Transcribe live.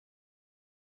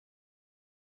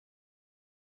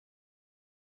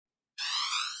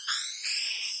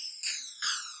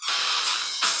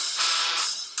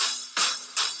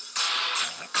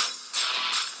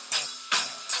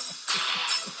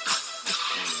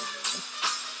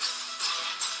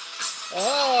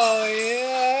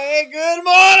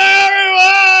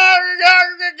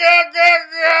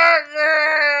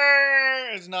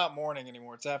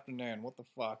It's afternoon. What the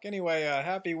fuck? Anyway,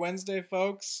 happy Wednesday,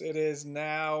 folks. It is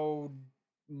now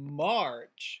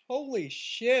March. Holy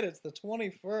shit, it's the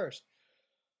 21st.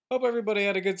 Hope everybody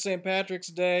had a good St. Patrick's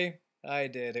Day. I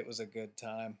did. It was a good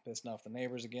time. Pissing off the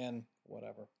neighbors again.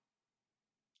 Whatever.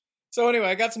 So anyway,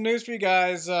 I got some news for you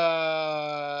guys,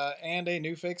 and a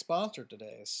new fake sponsor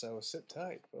today. So sit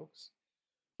tight, folks.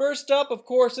 First up, of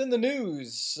course, in the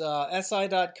news,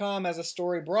 SI.com has a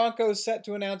story. Broncos set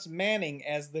to announce Manning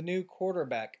as the new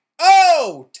quarterback.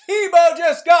 Oh, Tebow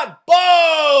just got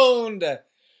boned!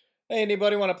 Hey,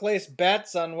 anybody want to place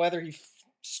bets on whether he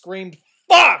screamed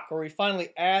fuck or he finally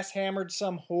ass hammered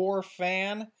some whore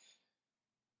fan?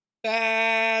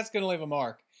 That's going to leave a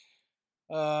mark.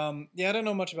 Yeah, I don't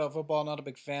know much about football. Not a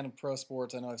big fan of pro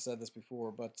sports. I know I've said this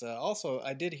before, but also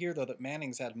I did hear though that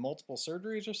Manning's had multiple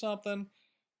surgeries or something.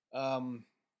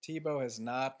 Tebow has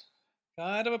not.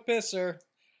 Kind of a pisser.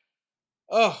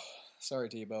 Oh, sorry,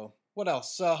 Tebow. What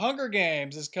else? Hunger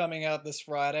Games is coming out this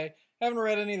Friday. Haven't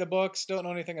read any of the books. Don't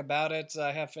know anything about it.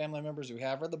 I have family members who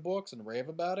have read the books and rave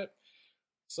about it.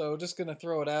 So just gonna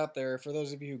throw it out there for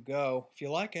those of you who go. If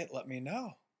you like it, let me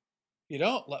know. If you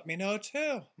don't, let me know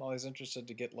too. I'm always interested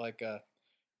to get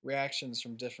reactions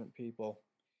from different people.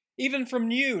 Even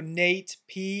from you, Nate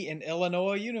P. in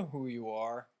Illinois. You know who you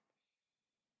are.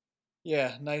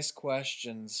 Yeah, nice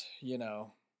questions.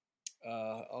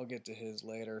 I'll get to his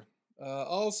later.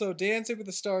 Also, Dancing with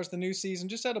the Stars, the new season.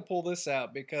 Just had to pull this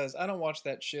out because I don't watch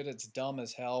that shit. It's dumb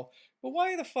as hell. But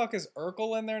why the fuck is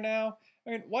Urkel in there now? I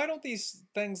mean, why don't these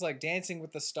things like Dancing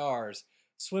with the Stars,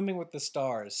 Swimming with the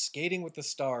Stars, Skating with the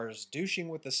Stars, Douching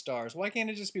with the Stars, why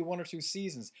can't it just be 1 or 2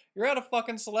 seasons? You're out of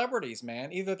fucking celebrities,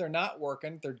 man. Either they're not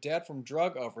working, they're dead from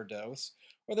drug overdose,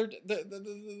 or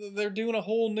they're doing a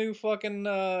whole new fucking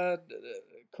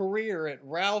career at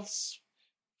Ralph's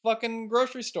fucking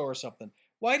grocery store or something.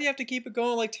 Why do you have to keep it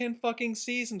going like 10 fucking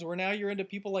seasons where now you're into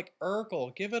people like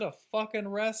Urkel? Give it a fucking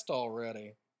rest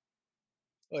already.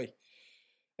 Oy.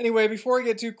 Anyway, before I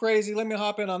get too crazy, let me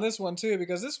hop in on this one too,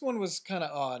 because this one was kind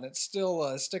of odd. It's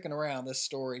still sticking around, this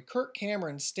story. Kirk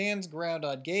Cameron stands ground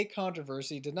on gay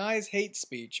controversy, denies hate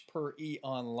speech per E!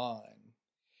 Online.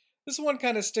 This one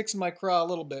kind of sticks in my craw a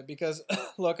little bit because,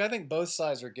 look, I think both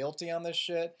sides are guilty on this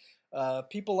shit.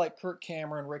 People like Kirk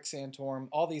Cameron, Rick Santorum,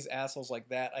 all these assholes like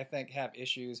that, I think have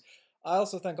issues. I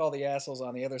also think all the assholes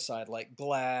on the other side, like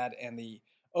GLAAD and the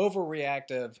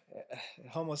overreactive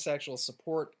homosexual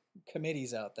support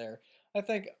committees out there, I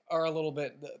think are a little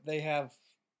bit, they have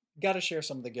got to share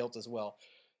some of the guilt as well.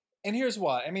 And here's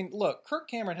why. I mean, look, Kirk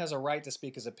Cameron has a right to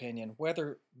speak his opinion,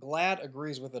 whether GLAAD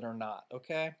agrees with it or not,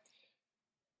 okay?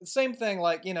 Same thing,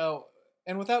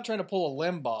 and without trying to pull a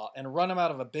Limbaugh and run him out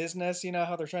of a business, you know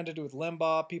how they're trying to do with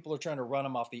Limbaugh, people are trying to run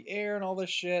him off the air and all this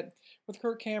shit. With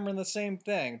Kirk Cameron, the same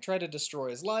thing. Try to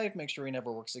destroy his life, make sure he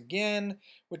never works again,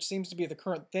 which seems to be the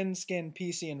current thin-skinned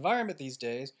PC environment these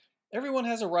days. Everyone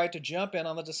has a right to jump in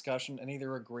on the discussion and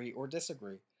either agree or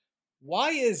disagree.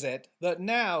 Why is it that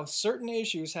now certain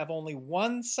issues have only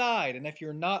one side, and if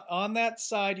you're not on that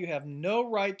side, you have no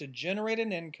right to generate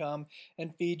an income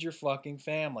and feed your fucking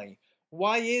family?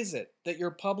 Why is it that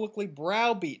you're publicly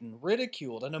browbeaten,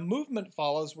 ridiculed, and a movement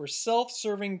follows where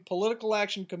self-serving political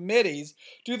action committees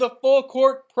do the full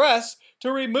court press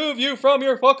to remove you from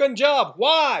your fucking job?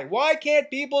 Why? Why can't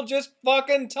people just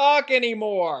fucking talk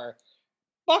anymore?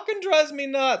 Fucking drives me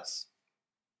nuts.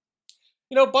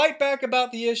 Bite back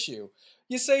about the issue.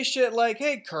 You say shit like,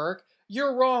 hey, Kirk,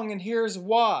 you're wrong and here's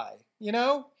why.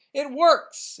 It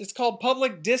works. It's called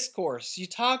public discourse. You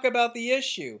talk about the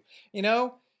issue.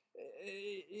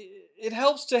 It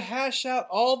helps to hash out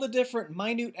all the different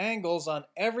minute angles on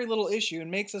every little issue and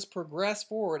makes us progress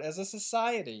forward as a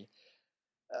society.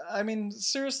 I mean,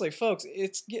 seriously, folks,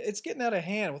 it's getting out of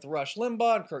hand with Rush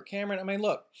Limbaugh and Kirk Cameron. I mean,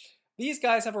 look, these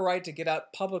guys have a right to get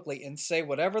out publicly and say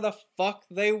whatever the fuck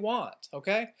they want,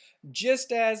 okay?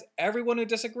 Just as everyone who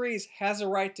disagrees has a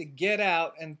right to get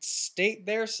out and state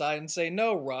their side and say,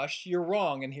 no, Rush, you're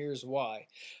wrong, and here's why.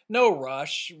 No,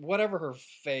 Rush, whatever her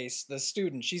face, the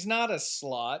student, she's not a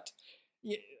slut.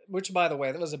 Which, by the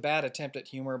way, that was a bad attempt at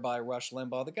humor by Rush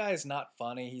Limbaugh. The guy is not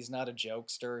funny. He's not a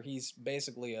jokester. He's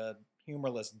basically a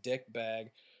humorless dickbag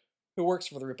who works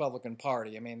for the Republican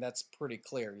Party. I mean, that's pretty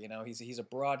clear. He's a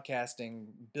broadcasting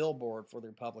billboard for the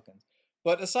Republicans.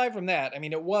 But aside from that, I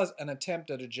mean, it was an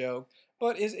attempt at a joke,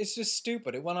 but it's just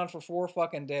stupid. It went on for 4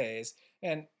 fucking days,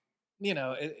 and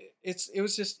it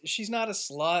was just, she's not a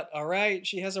slut, all right?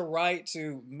 She has a right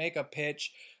to make a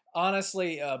pitch.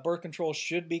 Honestly, birth control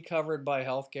should be covered by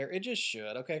healthcare. It just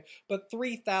should, okay? But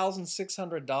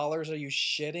 $3,600, are you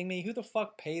shitting me? Who the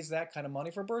fuck pays that kind of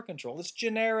money for birth control? It's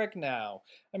generic now.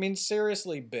 I mean,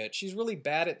 seriously, bitch. She's really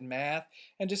bad at math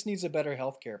and just needs a better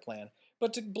healthcare plan.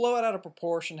 But to blow it out of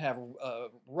proportion, have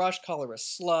Rush call her a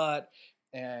slut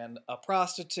and a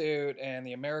prostitute and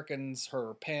the Americans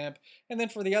her pimp, and then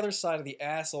for the other side of the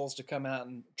assholes to come out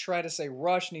and try to say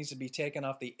Rush needs to be taken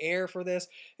off the air for this,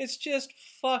 it's just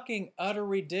fucking utter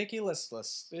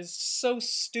ridiculousness. It's so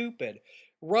stupid.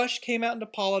 Rush came out and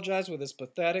apologized with his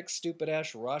pathetic, stupid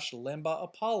ass Rush Limbaugh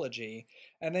apology,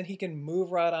 and then he can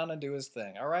move right on and do his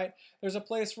thing, alright? There's a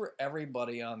place for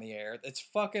everybody on the air.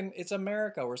 It's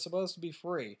America. We're supposed to be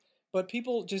free. But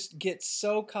people just get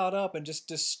so caught up in just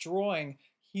destroying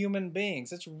human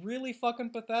beings. It's really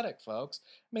fucking pathetic, folks.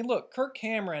 I mean, look, Kirk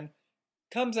Cameron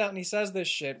comes out and he says this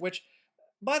shit, which,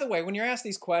 by the way, when you're asked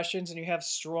these questions and you have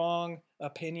strong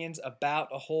opinions about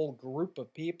a whole group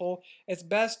of people, it's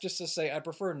best just to say, I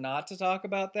prefer not to talk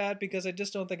about that because I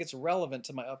just don't think it's relevant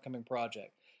to my upcoming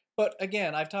project. But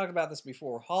again, I've talked about this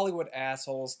before. Hollywood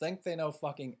assholes think they know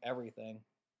fucking everything.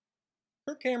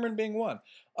 Kirk Cameron being one.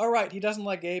 Alright, he doesn't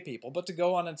like gay people, but to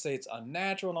go on and say it's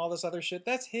unnatural and all this other shit,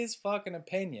 that's his fucking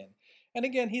opinion. And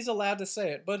again, he's allowed to say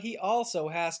it, but he also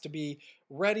has to be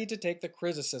ready to take the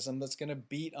criticism that's going to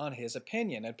beat on his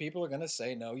opinion. And people are going to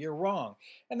say, no, you're wrong.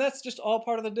 And that's just all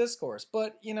part of the discourse.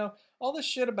 But, all this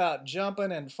shit about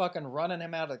jumping and fucking running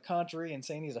him out of the country and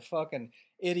saying he's a fucking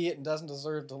idiot and doesn't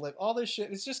deserve to live, all this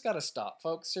shit, it's just got to stop,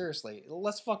 folks. Seriously,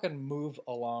 let's fucking move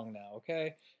along now,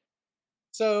 okay?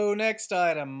 So next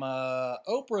item,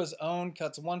 Oprah's Own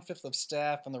cuts 1/5 of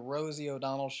staff and the Rosie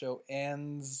O'Donnell show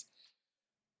ends.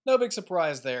 No big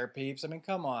surprise there, peeps. I mean,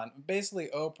 come on. Basically,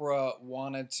 Oprah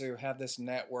wanted to have this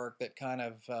network that kind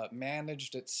of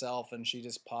managed itself, and she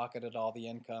just pocketed all the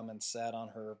income and sat on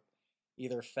her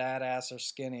either fat ass or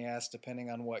skinny ass, depending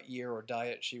on what year or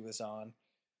diet she was on.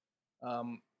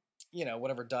 Um,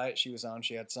 whatever diet she was on,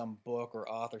 she had some book or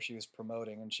author she was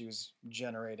promoting, and she was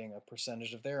generating a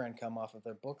percentage of their income off of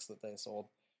their books that they sold.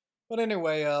 But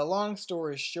anyway, long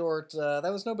story short,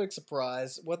 that was no big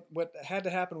surprise. What had to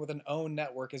happen with an own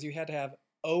network is you had to have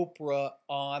Oprah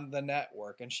on the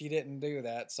network, and she didn't do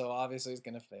that, so obviously it's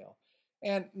going to fail.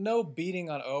 And no beating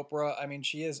on Oprah. I mean,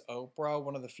 she is Oprah,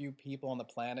 one of the few people on the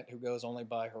planet who goes only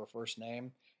by her first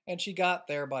name. And she got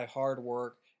there by hard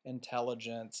work,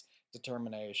 intelligence,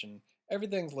 determination.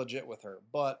 Everything's legit with her.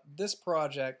 But this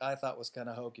project I thought was kind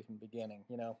of hokey from the beginning.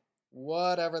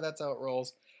 Whatever, that's how it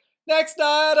rolls. Next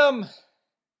item,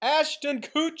 Ashton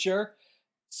Kutcher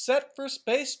set for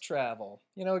space travel.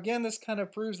 Again, this kind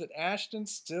of proves that Ashton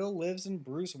still lives in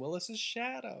Bruce Willis's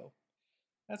shadow.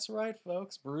 That's right,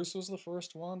 folks. Bruce was the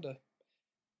first one to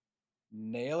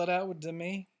nail it out with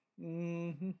Demi.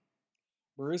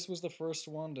 Bruce was the first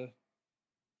one to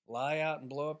fly out and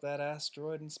blow up that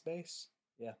asteroid in space.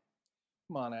 Yeah.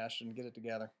 Come on, Ashton, get it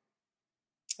together.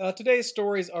 Today's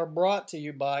stories are brought to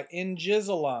you by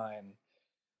Invisalign.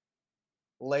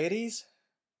 Ladies,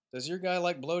 does your guy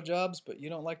like blowjobs, but you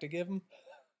don't like to give them?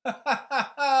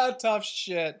 Tough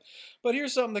shit. But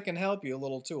here's something that can help you, a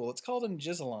little tool. It's called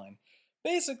Invisalign.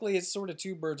 Basically, it's sort of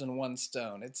two birds in one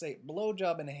stone. It's a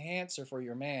blowjob enhancer for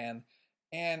your man,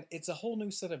 and it's a whole new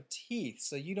set of teeth,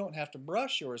 so you don't have to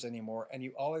brush yours anymore, and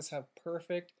you always have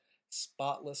perfect,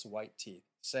 spotless white teeth.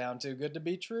 Sound too good to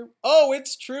be true? Oh,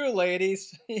 it's true,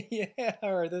 ladies. Yeah,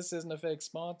 or this isn't a fake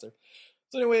sponsor.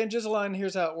 So anyway, Invisalign,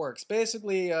 here's how it works.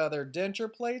 Basically, they're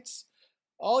denture plates.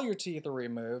 All your teeth are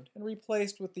removed and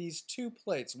replaced with these two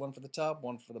plates, one for the top,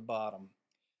 one for the bottom.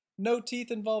 No teeth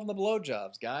involved in the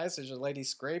blowjobs, guys. Does your lady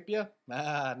scrape you?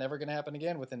 Never gonna happen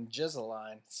again with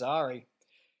Invisalign. Sorry.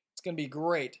 It's gonna be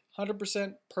great.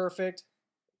 100% perfect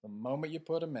the moment you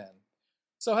put them in.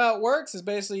 So how it works is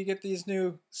basically you get these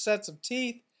new sets of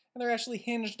teeth, and they're actually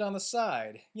hinged on the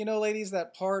side. Ladies,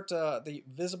 that part, the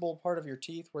visible part of your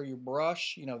teeth where you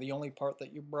brush, the only part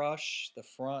that you brush, the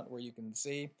front where you can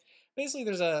see. Basically,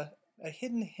 there's a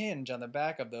hidden hinge on the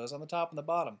back of those, on the top and the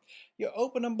bottom. You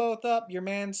open them both up, your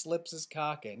man slips his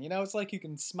cock in. It's like you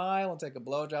can smile and take a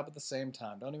blowjob at the same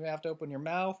time. Don't even have to open your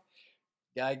mouth.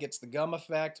 Guy gets the gum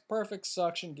effect, perfect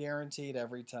suction guaranteed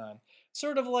every time.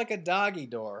 Sort of like a doggy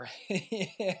door,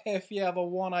 if you have a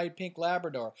one-eyed pink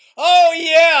Labrador. Oh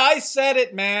yeah, I said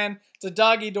it, man. It's a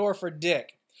doggy door for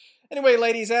dick. Anyway,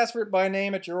 ladies, ask for it by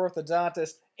name at your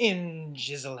orthodontist,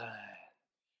 Invisalign.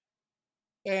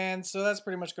 And so that's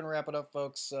pretty much going to wrap it up,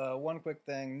 folks. One quick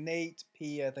thing. Nate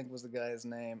P, I think was the guy's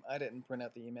name. I didn't print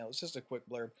out the email. It's just a quick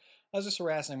blurb. I was just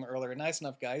harassing him earlier. Nice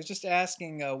enough guy. He's just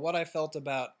asking what I felt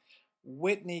about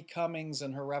Whitney Cummings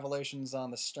and her revelations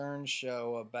on the Stern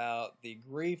Show about the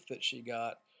grief that she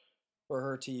got for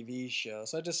her TV show.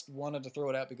 So I just wanted to throw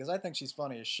it out because I think she's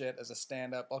funny as shit as a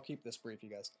stand-up. I'll keep this brief, you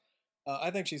guys.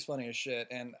 I think she's funny as shit,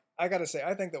 and I gotta say,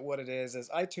 I think that what it is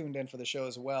I tuned in for the show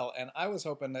as well, and I was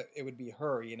hoping that it would be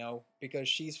her, because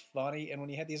she's funny, and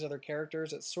when you had these other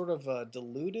characters, it's sort of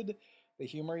diluted the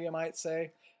humor, you might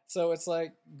say. So it's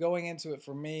like going into it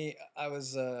for me, I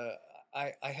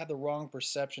had the wrong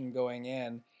perception going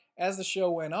in. As the show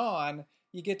went on,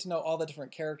 you get to know all the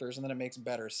different characters, and then it makes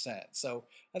better sense. So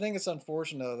I think it's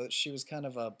unfortunate though that she was kind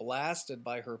of blasted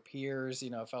by her peers,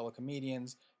 fellow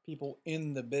comedians, people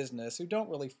in the business who don't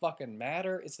really fucking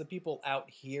matter. It's the people out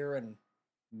here in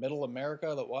middle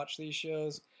America that watch these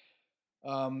shows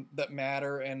that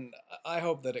matter. And I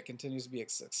hope that it continues to be a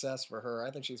success for her. I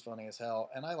think she's funny as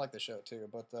hell, and I like the show too.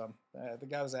 But the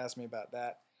guy was asking me about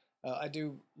that. I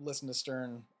do listen to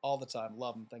Stern all the time.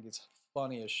 Love him. Think he's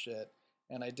funny as shit.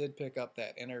 And I did pick up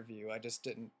that interview. I just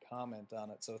didn't comment on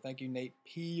it. So thank you, Nate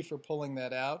P, for pulling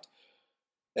that out.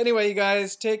 Anyway, you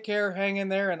guys, take care, hang in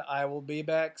there, and I will be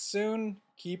back soon.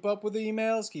 Keep up with the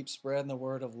emails, keep spreading the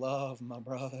word of love, my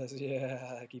brothers.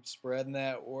 Yeah, keep spreading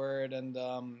that word, and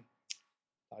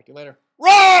talk to you later.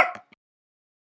 Rock!